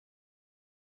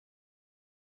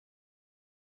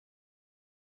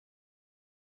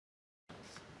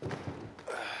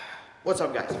What's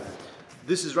up, guys?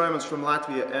 This is Raimons from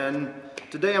Latvia, and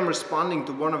today I'm responding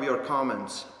to one of your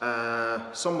comments.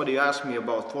 Somebody asked me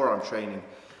about forearm training.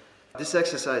 This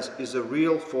exercise is a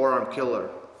real forearm killer,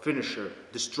 finisher,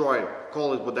 destroyer,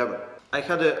 call it whatever. I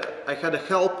had a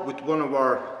help with one of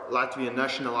our Latvian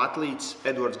national athletes,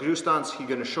 Edvards Grūstāns. He's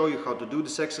gonna show you how to do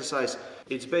this exercise.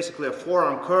 It's basically a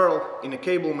forearm curl in a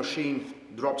cable machine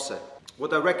drop set.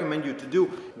 What I recommend you to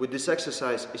do with this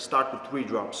exercise is start with 3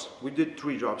 drops. We did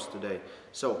 3 drops today.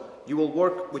 So you will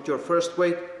work with your first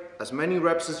weight as many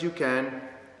reps as you can,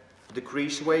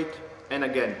 decrease weight, and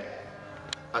again,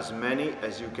 as many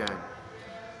as you can.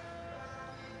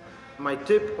 My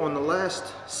tip on the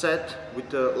last set with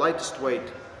the lightest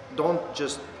weight, don't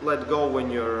just let go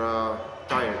when you're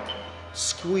tired.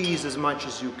 Squeeze as much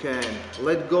as you can.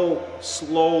 Let go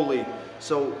slowly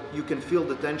so you can feel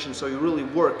the tension, so you really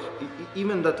work,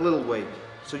 even that little weight,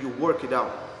 so you work it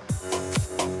out.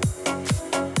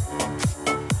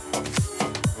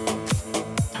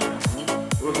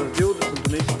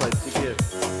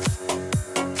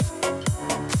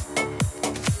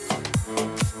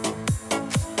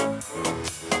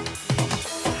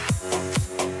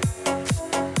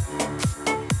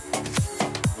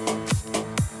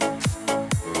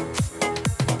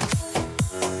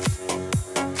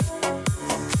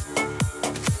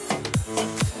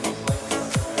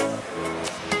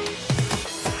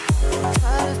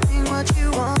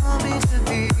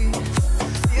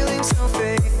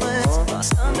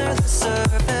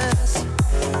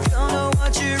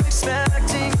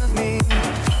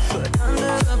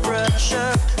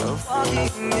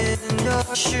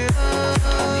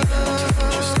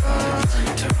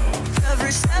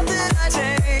 Every step that I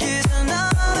take is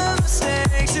another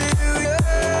mistake to you.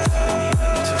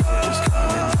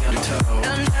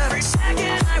 And every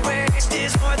second I waste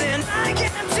is more than I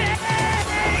can take.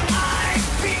 I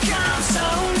become so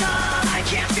numb, I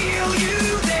can't feel you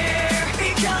there.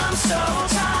 Become so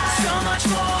tired, so much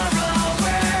more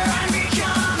aware. I'm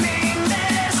becoming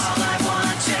this. All I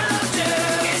want to do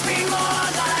is be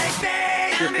more like me.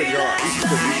 And be less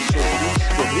like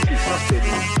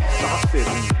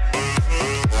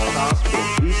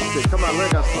Kamēr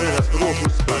liekas roku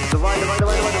uzspērt. Davai,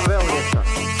 vēl iekšā.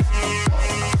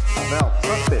 Vēl,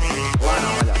 saspied,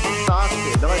 lēnām vaļā.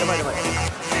 Saspied, davai.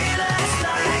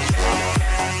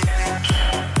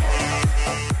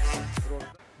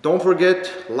 Don't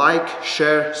forget, like,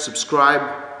 share, subscribe,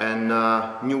 and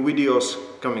new videos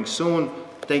coming soon.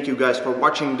 Thank you guys for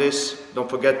watching this. Don't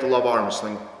forget to love arm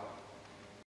wrestling.